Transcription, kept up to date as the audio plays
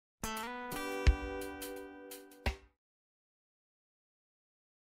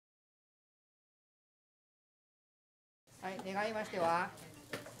はい、願いましては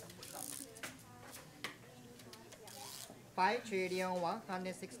5 trillion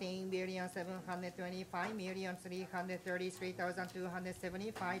 116 billion 725 million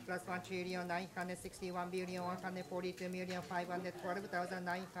 333,275 plus 1 trillion 961 billion 142 million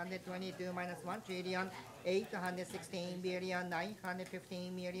 512,922 minus 1 trillion 816 billion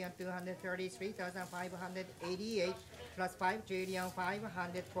 915 million 233,588 plus 5 trillion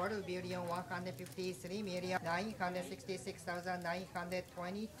 512 billion 153 million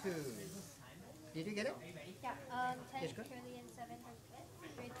 966,922. Did you get it? Yeah, 10 trillion 773 billion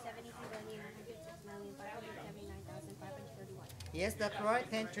 106,579,531. Yes, that's right.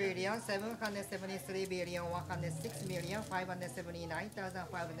 10 trillion 773 billion 106 million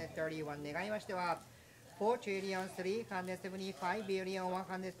 579,531. 願いましては4 trillion 375 billion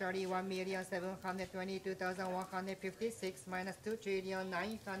 131 million 722,156 minus 2 trillion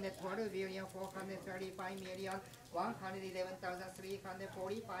 912 billion 435 million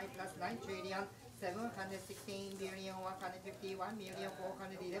 111,345 plus 9 trillion 716 billion 151 million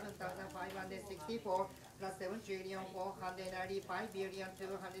 411,564 plus 7 trillion 495 billion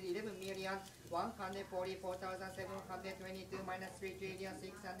 211 million 144,722 minus 3 trillion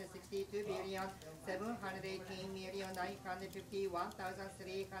 662 billion 718 million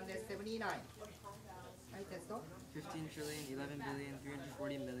 951,379. Right, that's all. 15 trillion, 11 billion,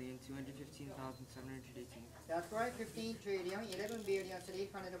 340 million, 215,718. That's right, 15 trillion, 11 billion,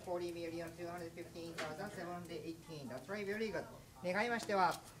 340 million, 215,718. That's right, very good. 願いまして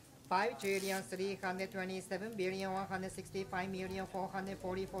は5 trillion 327 billion 165 million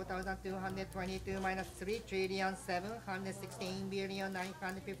 444,222 minus 3 trillion 716 billion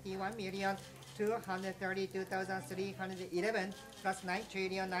 951 million 232,311 plus 9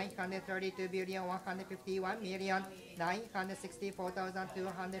 trillion 932 billion 151 million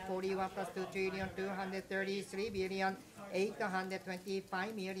 964,241 plus 2 trillion 233 billion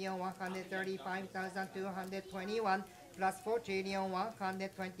 825 million 135,221 plus 4 trillion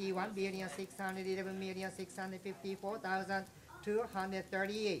 121 billion 611 million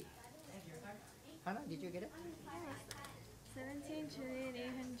 654,238. Hannah, did you get it? 17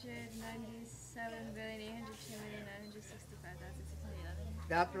 trillion 897 billion 802 million 965,611.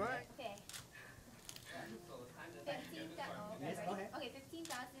 That's right. Okay. 15,000. Yes, go ahead. Okay,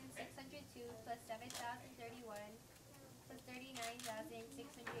 15,602 plus 7,031 plus 39,687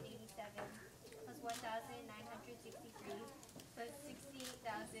 plus 1,963 plus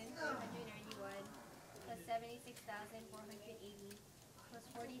 68,291 plus 76,480 plus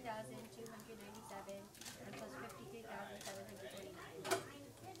 40,297 and plus 53,729.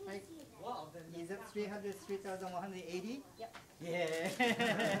 Right. Is it 303,180? Yep. Yeah.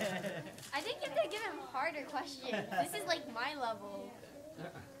 I think you have to give him harder questions. This is like my level.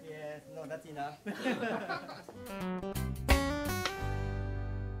 Yes, no, that's enough.